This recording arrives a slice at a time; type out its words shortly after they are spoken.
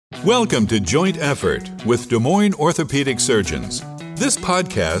Welcome to Joint Effort with Des Moines Orthopedic Surgeons. This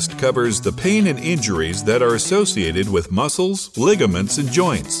podcast covers the pain and injuries that are associated with muscles, ligaments, and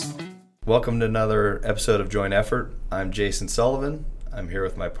joints. Welcome to another episode of Joint Effort. I'm Jason Sullivan. I'm here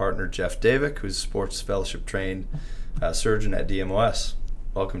with my partner, Jeff Davick, who's a sports fellowship trained surgeon at DMOS.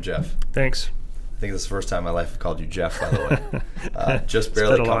 Welcome, Jeff. Thanks. I think this is the first time in my life I've called you Jeff, by the way. Just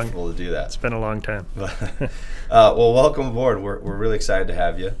barely comfortable to do that. It's been a long time. Well, welcome aboard. We're really excited to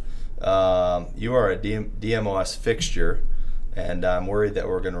have you. You are a DMOS fixture, and I'm worried that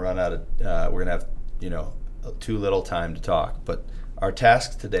we're going to run out of, we're going to have, too little time to talk. But our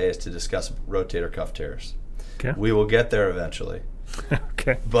task today is to discuss rotator cuff tears. Okay. We will get there eventually.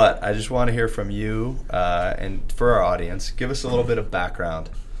 Okay. But I just want to hear from you, and for our audience, give us a little bit of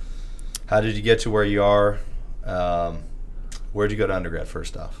background. How did you get to where you are? Where did you go to undergrad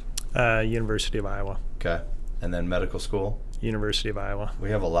first off? University of Iowa. Okay. And then medical school? University of Iowa.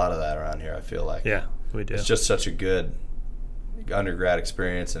 We have a lot of that around here, I feel like. Yeah, we do. It's just such a good undergrad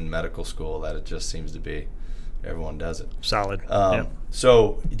experience in medical school that it just seems to be everyone does it. Solid. Yeah.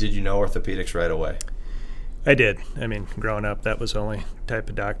 So did you know orthopedics right away? I did. I mean, growing up, that was the only type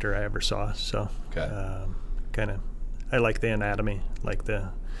of doctor I ever saw. So okay. I like the anatomy, like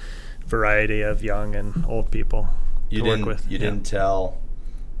the variety of young and old people to work with. You didn't tell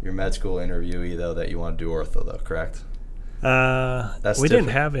your med school interviewee, though, that you want to do ortho, though, correct? We didn't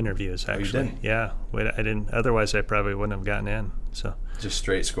have interviews, actually. Oh, you didn't? Yeah, I didn't. Otherwise, I probably wouldn't have gotten in. So just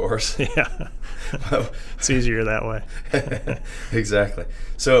straight scores. Yeah, it's easier that way. Exactly.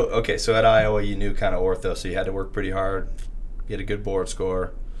 So at Iowa, you knew kind of ortho, so you had to work pretty hard, get a good board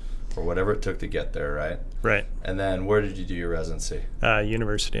score, or whatever it took to get there, right? Right. And then where did you do your residency?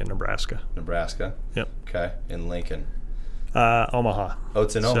 University of Nebraska. Nebraska. Yep. Okay. In Lincoln. Omaha. Oh,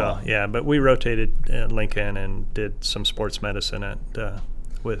 it's in Omaha. So, yeah, but we rotated at Lincoln and did some sports medicine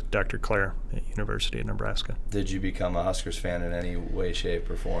with Dr. Clare at University of Nebraska. Did you become a Huskers fan in any way, shape,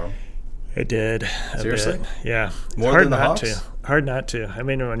 or form? I did. Seriously? Bit. Yeah. More hard than the not Hawks? to. Hard not to. I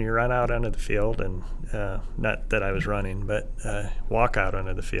mean, when you run out onto the field, and not that I was running, but walk out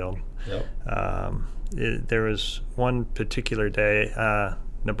onto the field. Yep. There was one particular day,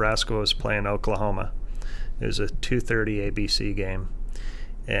 Nebraska was playing Oklahoma. It was a 2:30 ABC game,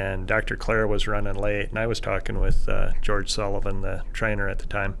 and Dr. Clare was running late, and I was talking with George Sullivan, the trainer at the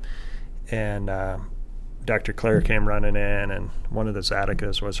time, and Dr. Clare came running in, and one of the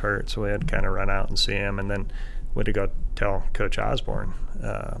Zatikas was hurt, so we had to kind of run out and see him, and then we had to go tell Coach Osborne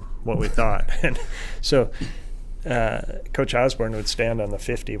what we thought. And so Coach Osborne would stand on the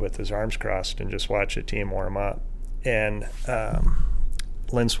 50 with his arms crossed and just watch the team warm up, and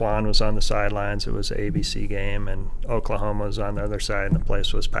Lynn Swan was on the sidelines. It was an ABC game, and Oklahoma was on the other side, and the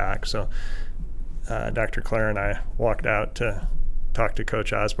place was packed. So Dr. Clare and I walked out to talk to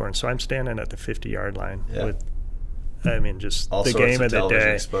Coach Osborne. So I'm standing at the 50-yard line with, just all the game of the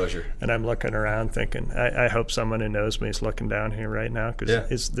day. Exposure. And I'm looking around thinking, I hope someone who knows me is looking down here right now,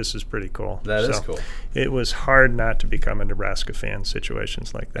 because this is pretty cool. That is cool. It was hard not to become a Nebraska fan,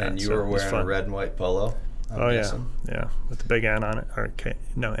 situations like that. And you were wearing a red and white polo? Yeah, with the big N on it, or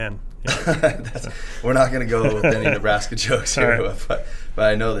N. Yeah. We're not going to go with any Nebraska jokes here, right. but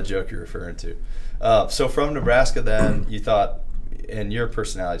I know the joke you're referring to. So from Nebraska, then you thought, and your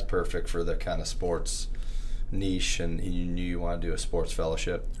personality is perfect for the kind of sports niche, and you knew you wanted to do a sports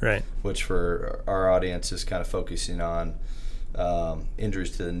fellowship, right? Which for our audience is kind of focusing on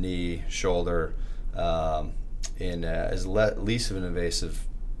injuries to the knee, shoulder, in as least of an invasive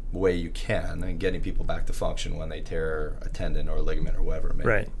way you can, and getting people back to function when they tear a tendon or a ligament or whatever it may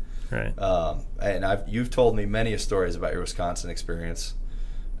be. Right. And you've told me many stories about your Wisconsin experience.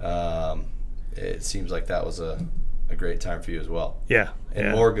 It seems like that was a great time for you as well. Yeah.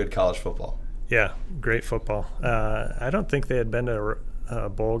 And more good college football. Yeah, great football. I don't think they had been to a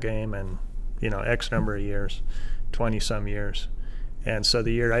bowl game in X number of years, 20-some years. And so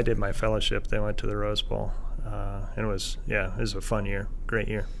the year I did my fellowship, they went to the Rose Bowl. And it was a fun year, great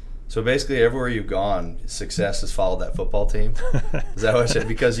year. So basically, everywhere you've gone, success has followed that football team. Is that what I said?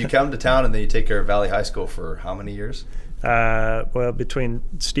 Because you come to town and then you take care of Valley High School for how many years? Well, between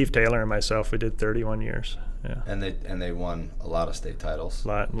Steve Taylor and myself, we did 31 years. Yeah. And they won a lot of state titles.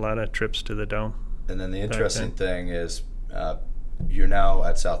 A lot of trips to the Dome. And then the interesting thing is, you're now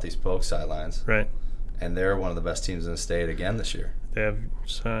at Southeast Polk sidelines. Right. And they're one of the best teams in the state again this year. They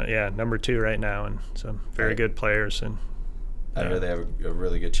have number 2 right now, and some very good players, and I hear they have a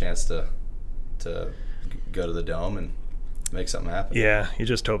really good chance to go to the Dome and make something happen. Yeah, you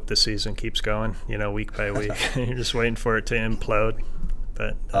just hope the season keeps going, week by week. You're just waiting for it to implode.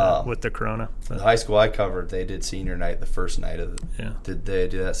 but with the corona. But. The high school I covered, they did senior night the first night of the. Yeah. Did they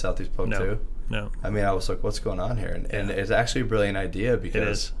do that at Southeast Polk too? No. I mean, I was like, what's going on here? And it's actually a brilliant idea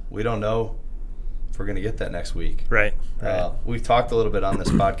because we don't know if we're going to get that next week. Right. We've talked a little bit on this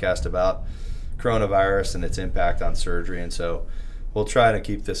podcast about coronavirus and its impact on surgery, and so we'll try to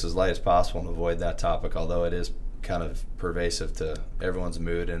keep this as light as possible and avoid that topic, although it is kind of pervasive to everyone's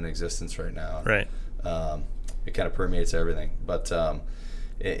mood and existence right now. Right. It kind of permeates everything. But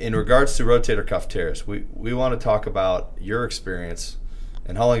in regards to rotator cuff tears, we want to talk about your experience.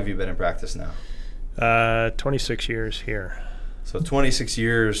 And how long have you been in practice now? 26 years here. So 26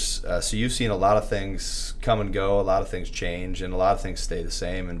 years, so you've seen a lot of things come and go, a lot of things change, and a lot of things stay the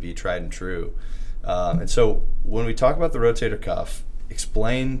same and be tried and true. And so when we talk about the rotator cuff,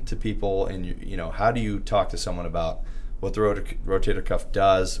 explain to people, how do you talk to someone about what the rotator cuff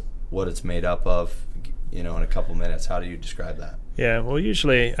does, what it's made up of, in a couple minutes? How do you describe that? Yeah, well,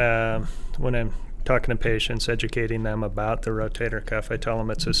 usually when I'm talking to patients, educating them about the rotator cuff, I tell them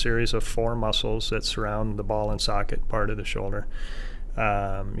it's a series of 4 muscles that surround the ball and socket part of the shoulder.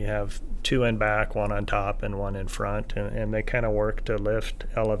 You have 2 in back, 1 on top, and 1 in front, and they kind of work to lift,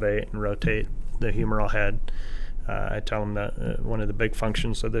 elevate, and rotate the humeral head. I tell them that one of the big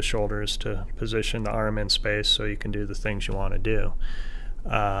functions of the shoulder is to position the arm in space so you can do the things you want to do.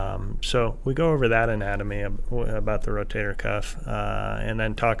 So we go over that anatomy about the rotator cuff, and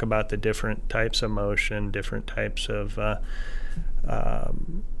then talk about the different types of motion, different types of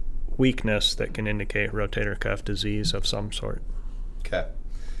weakness that can indicate rotator cuff disease of some sort. Okay.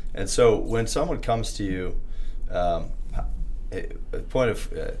 And so when someone comes to you,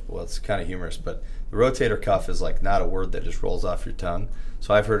 it's kind of humorous, but the rotator cuff is like not a word that just rolls off your tongue.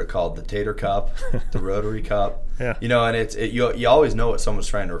 So I've heard it called the tater cup, the rotary cup. Yeah. And you always know what someone's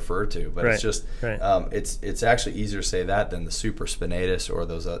trying to refer to, but right. It's just it's actually easier to say that than the supraspinatus or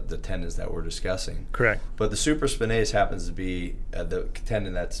those the tendons that we're discussing. Correct. But the supraspinatus happens to be the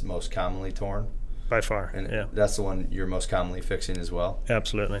tendon that's most commonly torn. By far. And yeah. That's the one you're most commonly fixing as well.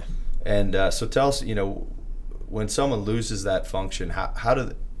 Absolutely. And so tell us, when someone loses that function,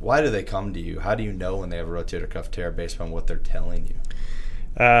 why do they come to you? How do you know when they have a rotator cuff tear based on what they're telling you?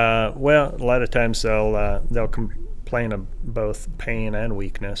 Well, a lot of times they'll complain of both pain and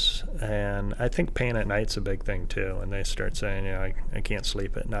weakness, and I think pain at night's a big thing too. And they start saying, I can't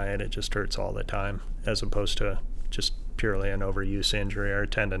sleep at night; it just hurts all the time, as opposed to just purely an overuse injury or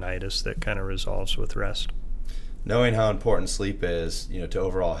tendonitis that kind of resolves with rest. Knowing how important sleep is, to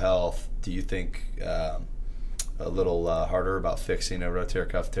overall health, do you think a little harder about fixing a rotator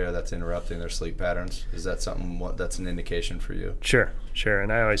cuff tear that's interrupting their sleep patterns? Is that something that's an indication for you? Sure.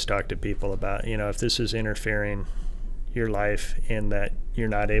 And I always talk to people about, if this is interfering your life in that you're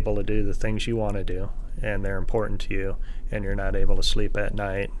not able to do the things you want to do and they're important to you, and you're not able to sleep at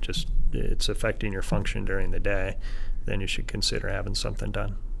night, just it's affecting your function during the day, then you should consider having something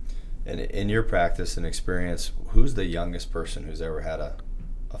done. And in your practice and experience, who's the youngest person who's ever had a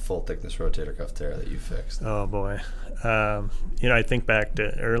full thickness rotator cuff tear that you fixed? Oh boy. I think back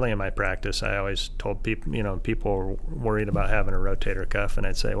to early in my practice, I always told people, people were worried about having a rotator cuff, and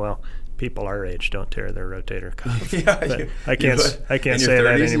I'd say, well, people our age don't tear their rotator cuff. Yeah, I can't say 30s,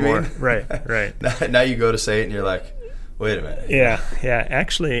 that anymore. Right. Now you go to say it and you're like, wait a minute. Yeah.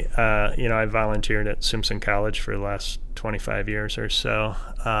 Actually, I volunteered at Simpson College for the last 25 years or so.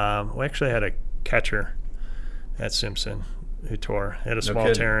 We actually had a catcher at Simpson who had a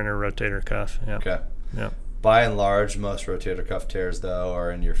small tear in her rotator cuff. Yeah. Okay. Yeah. By and large, most rotator cuff tears, though, are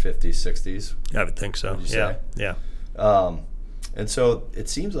in your 50s, 60s. I would think so. Yeah. And so it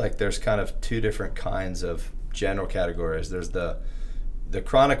seems like there's kind of 2 different kinds of general categories. There's the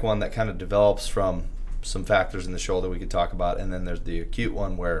chronic one that kind of develops from some factors in the shoulder we could talk about, and then there's the acute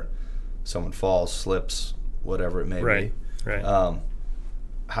one where someone falls, slips, whatever it may be. Right.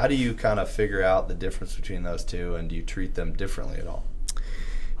 How do you kind of figure out the difference between those 2, and do you treat them differently at all?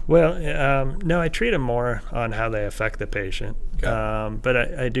 Well, no, I treat them more on how they affect the patient. Okay. But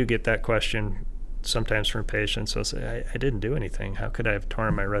I do get that question sometimes from patients. They'll say, I didn't do anything. How could I have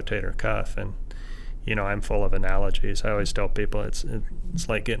torn my rotator cuff? And, I'm full of analogies. I always tell people it's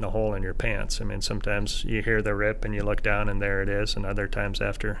like getting a hole in your pants. I mean, sometimes you hear the rip and you look down and there it is, and other times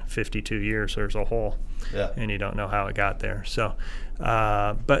after 52 years there's a hole. Yeah. And you don't know how it got there. So,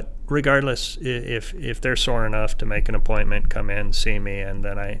 but regardless, if they're sore enough to make an appointment, come in, see me, and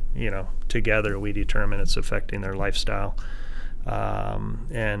then together we determine it's affecting their lifestyle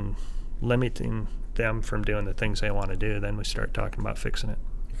and limiting them from doing the things they want to do, then we start talking about fixing it.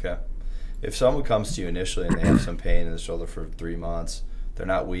 Okay. If someone comes to you initially and they have some pain in the shoulder for 3 months, they're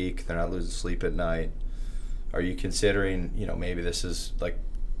not weak, they're not losing sleep at night, are you considering, maybe this is like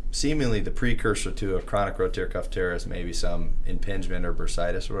seemingly the precursor to a chronic rotator cuff tear is maybe some impingement or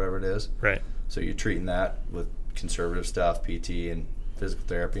bursitis or whatever it is? Right. So you're treating that with conservative stuff, PT and physical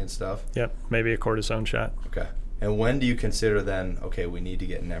therapy and stuff? Yep, maybe a cortisone shot. Okay. And when do you consider then, okay, we need to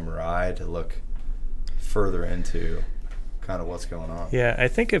get an MRI to look further into kind of what's going on? Yeah, I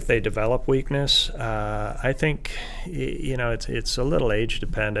think if they develop weakness, I think, it's a little age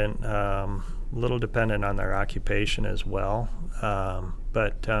dependent, a little dependent on their occupation as well.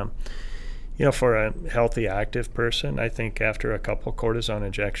 But for a healthy, active person, I think after a couple cortisone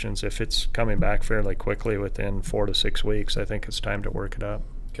injections, if it's coming back fairly quickly within 4 to 6 weeks, I think it's time to work it up.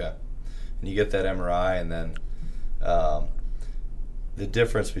 Okay. And you get that MRI, and then the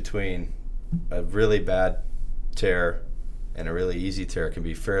difference between a really bad tear and a really easy tear can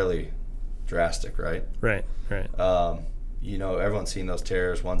be fairly drastic, right? Right. Everyone's seen those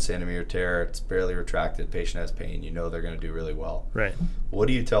tears, 1 centimeter tear, it's barely retracted, patient has pain, they're going to do really well. Right. What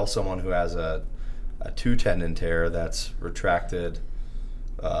do you tell someone who has a 2 tendon tear that's retracted,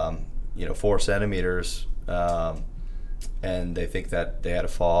 4 centimeters, and they think that they had a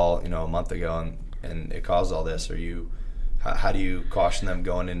fall, a month ago and it caused all this? How do you caution them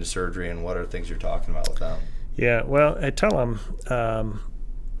going into surgery, and what are things you're talking about with them? Yeah, well, I tell them,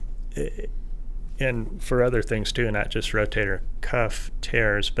 and for other things too, not just rotator cuff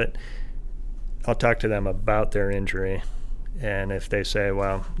tears, but I'll talk to them about their injury. And if they say,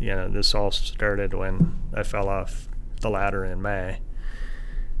 well, this all started when I fell off the ladder in May,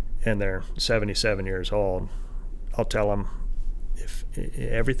 and they're 77 years old, I'll tell them, if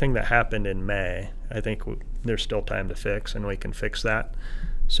everything that happened in May, I think there's still time to fix, and we can fix that.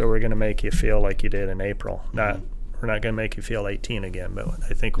 So we're going to make you feel like you did in April. We're not going to make you feel 18 again, but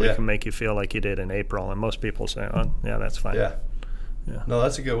I think we can make you feel like you did in April. And most people say, oh, yeah, that's fine. Yeah. No,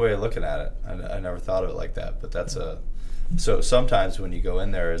 that's a good way of looking at it. I never thought of it like that, but so sometimes when you go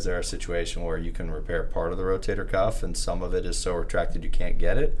in there, is there a situation where you can repair part of the rotator cuff and some of it is so retracted you can't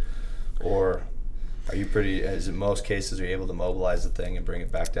get it? Or is in most cases, are you able to mobilize the thing and bring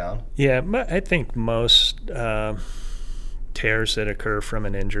it back down? Yeah, I think most tears that occur from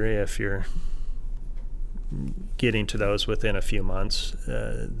an injury, if you're getting to those within a few months,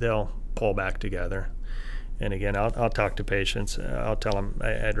 they'll pull back together. And again, I'll talk to patients. I'll tell them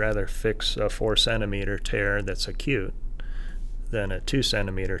I'd rather fix a 4 centimeter tear that's acute than a 2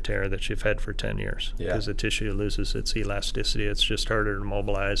 centimeter tear that you've had for 10 years. Because the tissue loses its elasticity. It's just harder to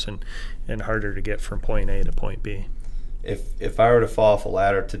mobilize and harder to get from point A to point B. If I were to fall off a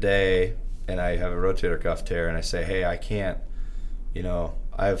ladder today and I have a rotator cuff tear and I say, hey, I can't,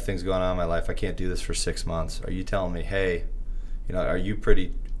 I have things going on in my life, I can't do this for 6 months. Are you telling me, hey, are you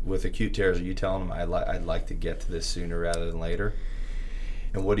pretty, with acute tears, are you telling them I'd like to get to this sooner rather than later?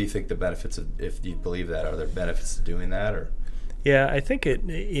 And what do you think the benefits of, if you believe that, are there benefits to doing that? Or? Yeah, I think it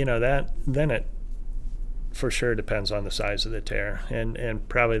for sure depends on the size of the tear. And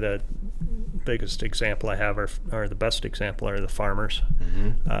probably the biggest example I have or the best example are the farmers.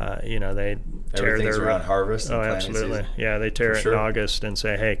 Mm-hmm. They tear everything's around harvest and planting absolutely season. Yeah, they tear it in August and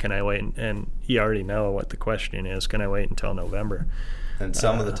say, hey, can I wait? And you already know what the question is, can I wait until November? And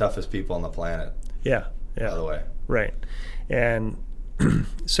some of the toughest people on the planet. Yeah. By the way. Right. And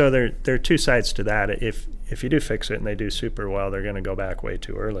so there are two sides to that. If you do fix it and they do super well, they're going to go back way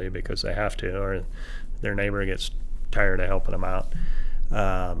too early because they have to, or their neighbor gets tired of helping them out.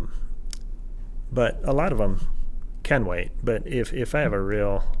 But a lot of them can wait. But if I have a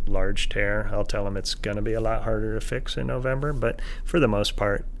real large tear, I'll tell them it's going to be a lot harder to fix in November. But for the most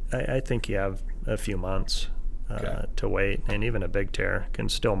part, I think you have a few months to wait, and even a big tear can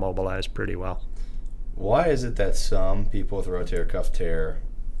still mobilize pretty well. Why is it that some people with rotator cuff tear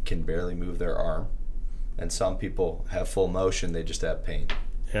can barely move their arm, and some people have full motion, they just have pain?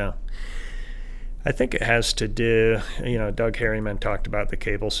 Yeah. I think it has to do, Doug Harriman talked about the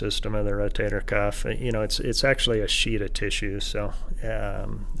cable system of the rotator cuff. It's actually a sheet of tissue. So I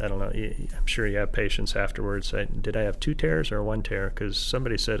don't know. I'm sure you have patients afterwards say, did I have 2 tears or 1 tear? Because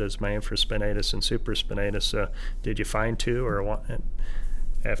somebody said it's my infraspinatus and supraspinatus. So did you find 2 or 1?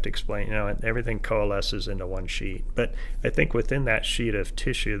 I have to explain, everything coalesces into one sheet. But I think within that sheet of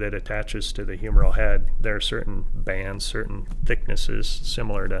tissue that attaches to the humeral head, there are certain bands, certain thicknesses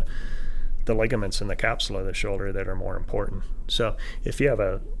similar to the ligaments in the capsule of the shoulder that are more important. So if you have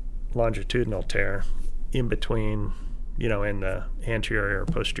a longitudinal tear in between, in the anterior or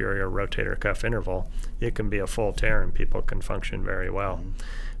posterior rotator cuff interval, it can be a full tear and people can function very well. Mm-hmm.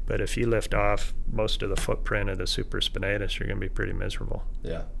 But if you lift off most of the footprint of the supraspinatus, you're going to be pretty miserable.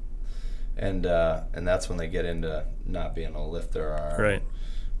 Yeah. And that's when they get into not being able to lift their arm. Right.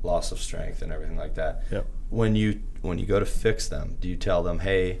 loss of strength and everything like that. Yep. When you go to fix them, do you tell them,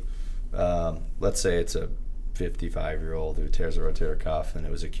 hey, let's say it's a 55-year-old who tears a rotator cuff and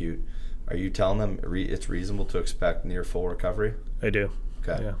it was acute, are you telling them it's reasonable to expect near full recovery? I do.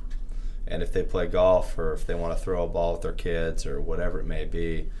 Okay. Yeah. And if they play golf, or if they want to throw a ball with their kids, or whatever it may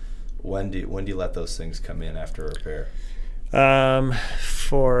be, when do you let those things come in after repair?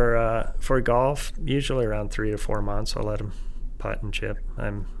 For golf, usually around 3 to 4 months, I'll let them putt and chip.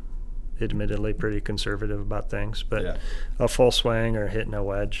 I'm admittedly pretty conservative about things, but a full swing or hitting a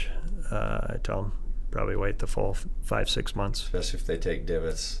wedge, I tell them probably wait the full 5-6 months. Especially if they take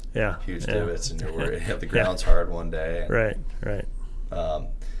divots, huge divots, and you're worried the ground's hard one day. Right.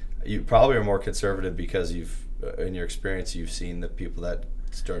 You probably are more conservative because in your experience, you've seen the people that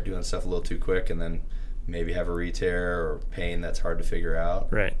start doing stuff a little too quick and then maybe have a re-tear or pain that's hard to figure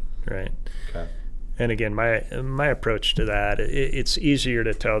out. Right. Okay. And again, my approach to that, it's easier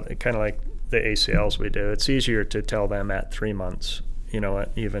to tell, kind of like the ACLs we do, it's easier to tell them at 3 months, you know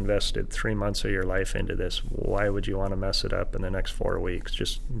what, you've invested 3 months of your life into this. Why would you want to mess it up in the next 4 weeks?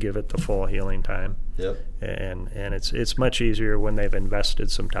 Just give it the full healing time. Yep. And it's much easier when they've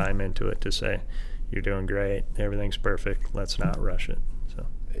invested some time into it to say, you're doing great, everything's perfect, let's not rush it. So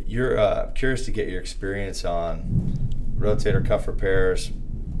you're curious to get your experience on rotator cuff repairs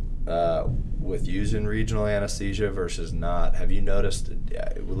with using regional anesthesia versus not. Have you noticed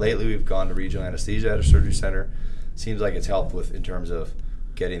lately we've gone to regional anesthesia at a surgery center? Seems like it's helped with in terms of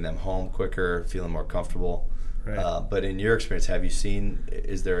getting them home quicker, feeling more comfortable. Right. But in your experience, have you seen,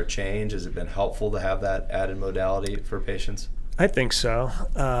 is there a change? Has it been helpful to have that added modality for patients? I think so.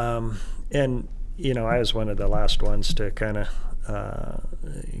 And, you know, I was one of the last ones to kind of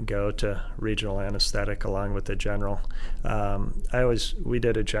go to regional anesthetic along with the general. We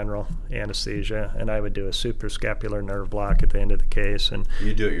did a general anesthesia, and I would do a suprascapular nerve block at the end of the case. And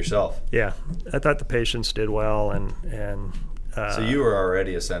you do it yourself? Yeah, I thought the patients did well, and so you were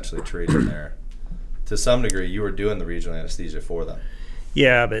already essentially treating there. To some degree, you were doing the regional anesthesia for them.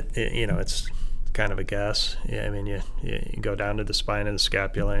 Yeah, but it's kind of a guess. Yeah, I mean, you go down to the spine of the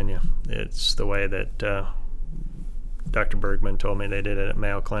scapula, and it's the way that Dr. Bergman told me they did it at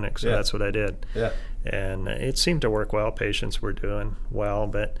Mayo Clinic, so that's what I did. Yeah. And it seemed to work well. Patients were doing well,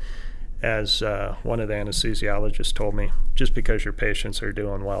 but as one of the anesthesiologists told me, just because your patients are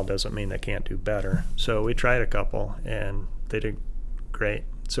doing well doesn't mean they can't do better. So we tried a couple, and they did great.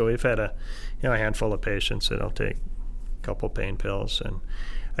 So we've had a handful of patients that'll take a couple pain pills, and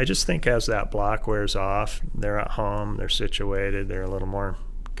I just think as that block wears off, they're at home, they're situated, they're a little more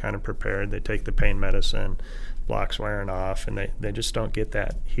kind of prepared. They take the pain medicine, block's wearing off, and they just don't get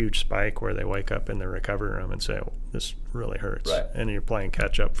that huge spike where they wake up in the recovery room and say, oh, this really hurts. Right. And you're playing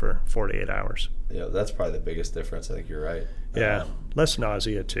catch up for 48 hours. Yeah, that's probably the biggest difference. I think you're right. Yeah, less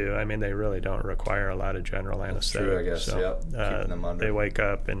nausea too. I mean, they really don't require a lot of general anesthetic. True, I guess. So, keeping them under. They wake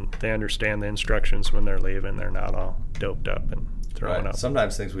up and they understand the instructions when they're leaving. They're not all doped up and thrown up.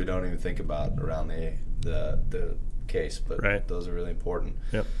 Sometimes things we don't even think about around the case, but those are really important.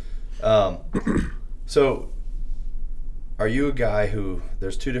 Yep. So, are you a guy who,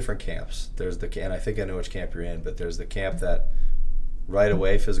 there's two different camps. There's and I think I know which camp you're in, but there's the camp that right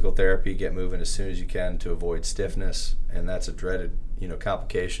away physical therapy, get moving as soon as you can to avoid stiffness, and that's a dreaded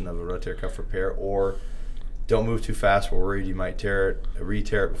complication of a rotator cuff repair. Or don't move too fast, we're worried you might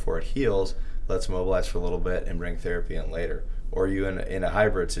re-tear it before it heals, let's mobilize for a little bit and bring therapy in later. Or are you in a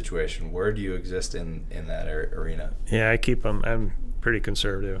hybrid situation? Where do you exist in that arena? Yeah, I keep them, I'm pretty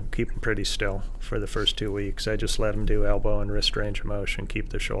conservative, keep them pretty still for the first 2 weeks. I just let them do elbow and wrist range of motion, keep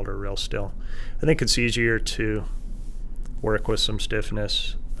the shoulder real still. I think it's easier to work with some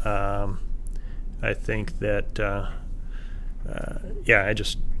stiffness. I think that, I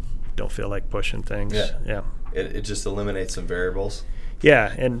just don't feel like pushing things. Yeah. It just eliminates some variables.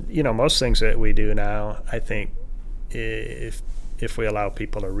 Yeah, and most things that we do now, I think if we allow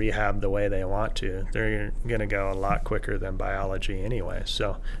people to rehab the way they want to, they're going to go a lot quicker than biology anyway.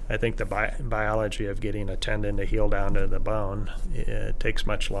 So I think the biology of getting a tendon to heal down to the bone, it takes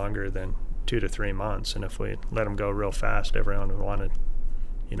much longer than 2 to 3 months. And if we let them go real fast, everyone would want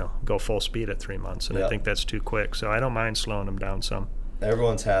to, go full speed at 3 months. And I think that's too quick. So I don't mind slowing them down some.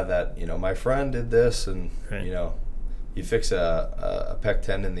 Everyone's had that, my friend did this, and, you fix a pec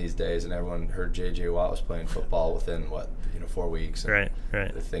tendon these days, and everyone heard J.J. Watt was playing football within 4 weeks. And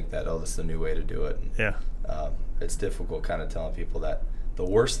right. They think that, this is the new way to do it. And, yeah. It's difficult kind of telling people that the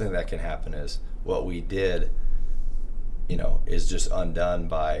worst thing that can happen is what we did, is just undone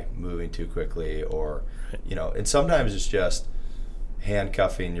by moving too quickly, or, and sometimes it's just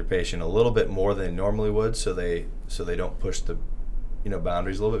handcuffing your patient a little bit more than they normally would, so they don't push the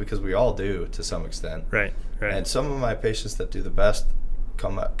boundaries a little bit, because we all do to some extent. Right. And some of my patients that do the best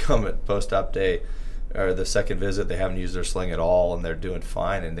come at post-op day or the second visit, they haven't used their sling at all and they're doing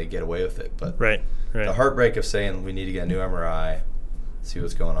fine and they get away with it. But right. the heartbreak of saying we need to get a new MRI, see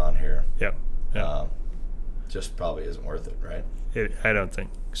what's going on here. Yep. Just probably isn't worth it, right? I don't think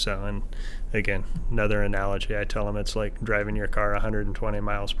so. And again, another analogy, I tell them it's like driving your car 120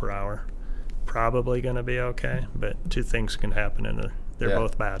 miles per hour. Probably going to be okay, but two things can happen, and they're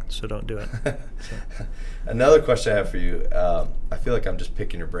both bad, so don't do it. So. Another question I have for you, I feel like I'm just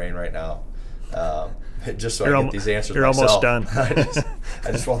picking your brain right now, just so I get these answers you're myself. You're almost done.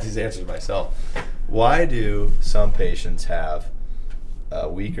 I just want these answers myself. Why do some patients have a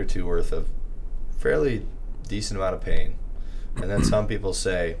week or two worth of fairly decent amount of pain, and then some people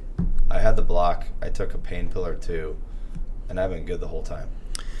say, I had the block, I took a pain pill or two, and I've been good the whole time?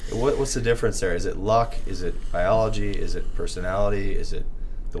 What's the difference there? Is it luck? Is it biology? Is it personality? Is it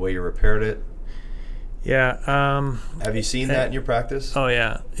the way you repaired it? Yeah. Have you seen that in your practice? Oh,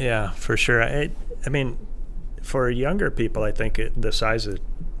 yeah, for sure. I mean, for younger people, I think the size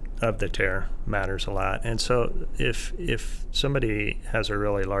of the tear matters a lot. And so if somebody has a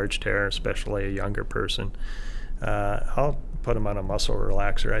really large tear, especially a younger person, I'll put them on a muscle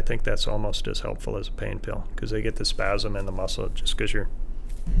relaxer. I think that's almost as helpful as a pain pill, because they get the spasm in the muscle just because you're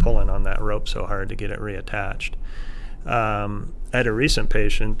pulling on that rope so hard to get it reattached. I had a recent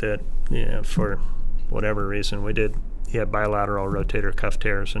patient that, for whatever reason, he had bilateral rotator cuff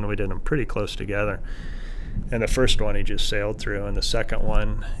tears, and we did them pretty close together. And the first one he just sailed through, and the second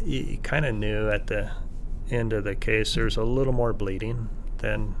one, he kind of knew at the end of the case there's a little more bleeding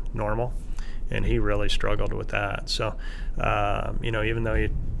than normal, and he really struggled with that. So, even though you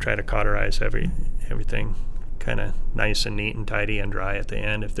try to cauterize everything kind of nice and neat and tidy and dry at the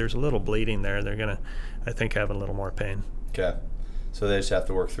end, if there's a little bleeding there, they're going to, I think, have a little more pain. Okay. So they just have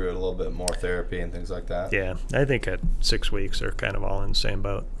to work through it a little bit more, therapy and things like that? Yeah. I think at 6 weeks they're kind of all in the same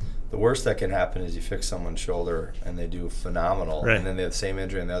boat. The worst that can happen is you fix someone's shoulder and they do phenomenal, right, and then they have the same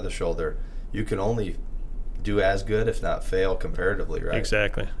injury on the other shoulder. You can only do as good, if not fail, comparatively, right?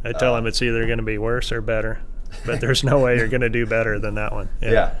 Exactly. I tell them it's either going to be worse or better, but there's no way you're going to do better than that one.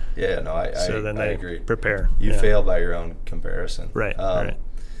 Yeah. No, I agree. Prepare. You fail by your own comparison. Right. Right.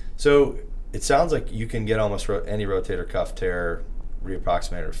 So it sounds like you can get almost any rotator cuff tear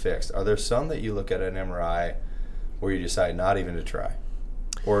reapproximated or fixed. Are there some that you look at an MRI where you decide not even to try?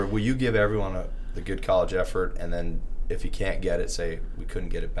 Or will you give everyone the good college effort, and then if you can't get it, say we couldn't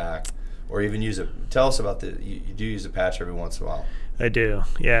get it back? Or even use it? Tell us about you do use a patch every once in a while. I do.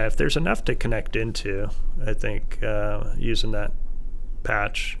 Yeah, if there's enough to connect into, I think using that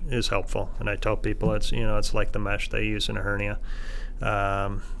patch is helpful. And I tell people it's like the mesh they use in a hernia.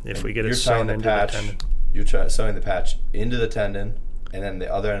 If we get it sewn into the tendon. You're sewing the patch into the tendon, and then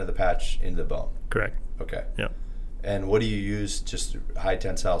the other end of the patch into the bone. Correct. Okay. Yeah. And what do you use? Just high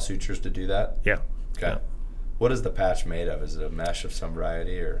tensile sutures to do that? Yeah. Okay. Yeah. What is the patch made of? Is it a mesh of some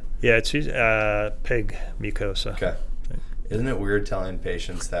variety, or? Yeah, it's pig mucosa. Okay. Isn't it weird telling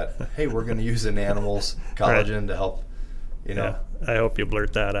patients that, hey, we're going to use an animal's collagen right, to help, Yeah. I hope you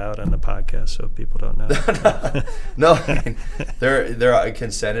blurt that out on the podcast so people don't know. No, I mean, they're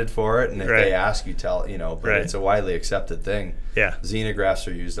consented for it, and if right, they ask, you tell, but right, it's a widely accepted thing. Yeah. Xenografts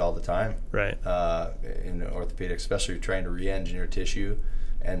are used all the time. Right. In orthopedics, especially trying to re-engineer tissue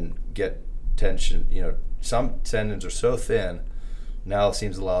and get tension. Some tendons are so thin, now it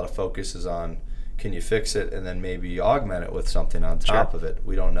seems a lot of focus is on, can you fix it and then maybe augment it with something on top sure, of it.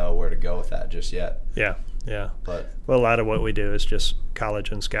 We don't know where to go with that just yet. Yeah. But a lot of what we do is just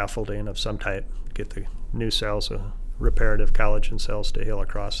collagen scaffolding of some type, get the new cells, reparative collagen cells, to heal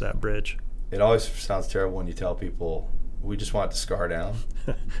across that bridge. It always sounds terrible when you tell people we just want it to scar down.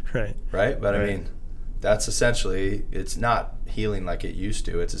 Right. But right, I mean, that's essentially, it's not healing like it used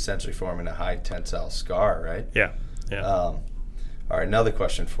to. It's essentially forming a high tensile scar, right? Yeah. All right, another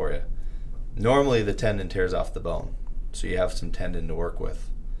question for you. Normally the tendon tears off the bone, so you have some tendon to work with.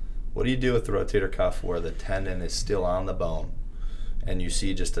 What do you do with the rotator cuff where the tendon is still on the bone and you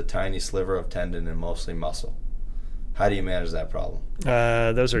see just a tiny sliver of tendon and mostly muscle? How do you manage that problem?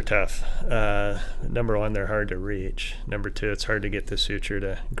 Those are tough. Number one, they're hard to reach. Number two, it's hard to get the suture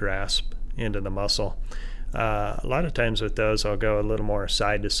to grasp into the muscle. A lot of times with those, I'll go a little more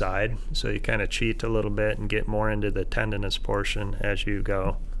side to side, so you kind of cheat a little bit and get more into the tendinous portion as you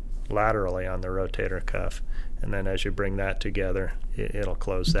go laterally on the rotator cuff, and then as you bring that together, it'll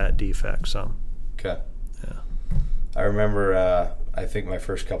close that defect some. Okay. Yeah. I remember, I think my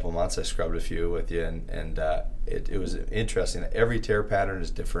first couple of months I scrubbed a few with you, and it was interesting that every tear pattern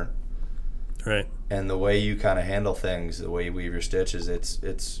is different. Right. And the way you kind of handle things, the way you weave your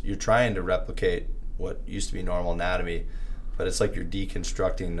stitches, you're trying to replicate what used to be normal anatomy, but it's like you're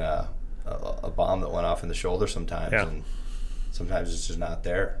deconstructing a bomb that went off in the shoulder sometimes, and sometimes it's just not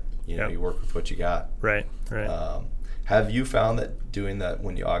there. You work with what you got. Right. Have you found that doing that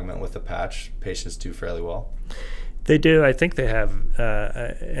when you augment with a patch, patients do fairly well? They do. I think they have,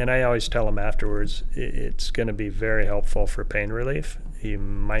 and I always tell them afterwards, it's going to be very helpful for pain relief. You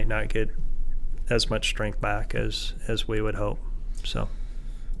might not get as much strength back as we would hope. So,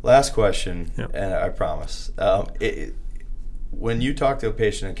 last question, and I promise. When you talk to a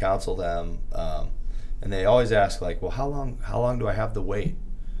patient and counsel them, and they always ask, like, well, how long do I have to wait?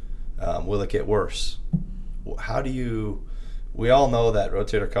 Will it get worse? How do you? We all know that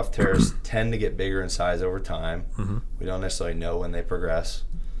rotator cuff tears tend to get bigger in size over time. Mm-hmm. We don't necessarily know when they progress.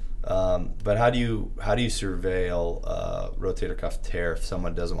 But how do you surveil rotator cuff tear if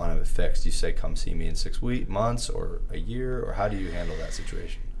someone doesn't want to have it fixed? Do you say, come see me in 6 months or a year, or how do you handle that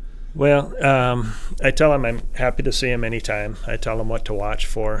situation? Well, I tell them I'm happy to see them anytime. I tell them what to watch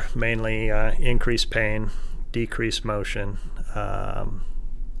for, mainly increased pain, decreased motion,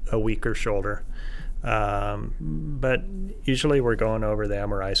 a weaker shoulder. But usually we're going over the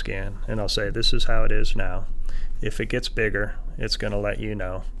MRI scan, and I'll say, this is how it is now. If it gets bigger, it's going to let you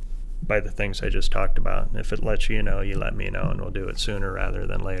know by the things I just talked about. If it lets you know, you let me know, and we'll do it sooner rather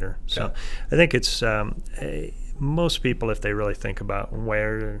than later. Okay. So I think it's most people, if they really think about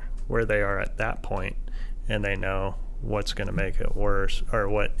where they are at that point, and they know what's going to make it worse or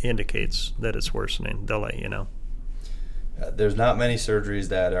what indicates that it's worsening, they'll let you know. There's not many surgeries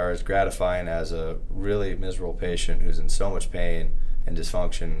that are as gratifying as a really miserable patient who's in so much pain and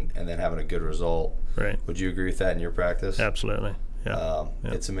dysfunction and then having a good result. Right. Would you agree with that in your practice? Absolutely. Yeah.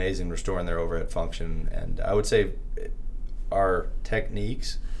 It's amazing restoring their overhead function. And I would say our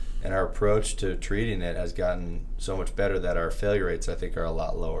techniques and our approach to treating it has gotten so much better that our failure rates, I think, are a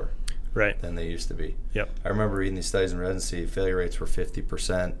lot lower than they used to be. Yep. I remember reading these studies in residency, failure rates were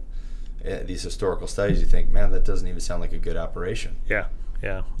 50%. These historical studies, you think, man, that doesn't even sound like a good operation. Yeah.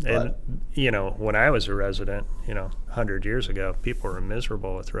 And, when I was a resident, 100 years ago, people were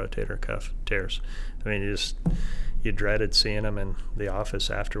miserable with rotator cuff tears. I mean, you dreaded seeing them in the office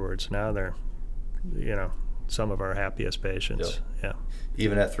afterwards. Now they're, some of our happiest patients. Yep. Yeah.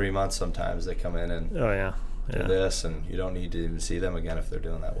 Even at 3 months, sometimes they come in and do this, and you don't need to even see them again if they're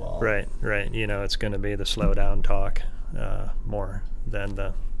doing that well. Right. It's going to be the slow down talk more than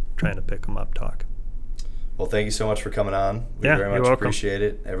the trying to pick them up talk. Well, thank you so much for coming on. We very much appreciate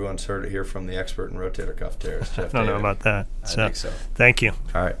it. Everyone's heard it here from the expert in rotator cuff tears, Jeff. I don't know about that. I think so. Thank you.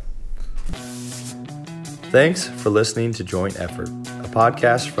 All right. Thanks for listening to Joint Effort, a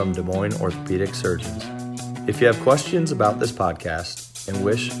podcast from Des Moines Orthopedic Surgeons. If you have questions about this podcast and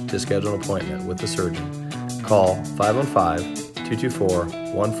wish to schedule an appointment with a surgeon, call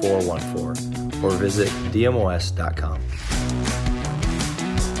 515-224-1414 or visit dmos.com.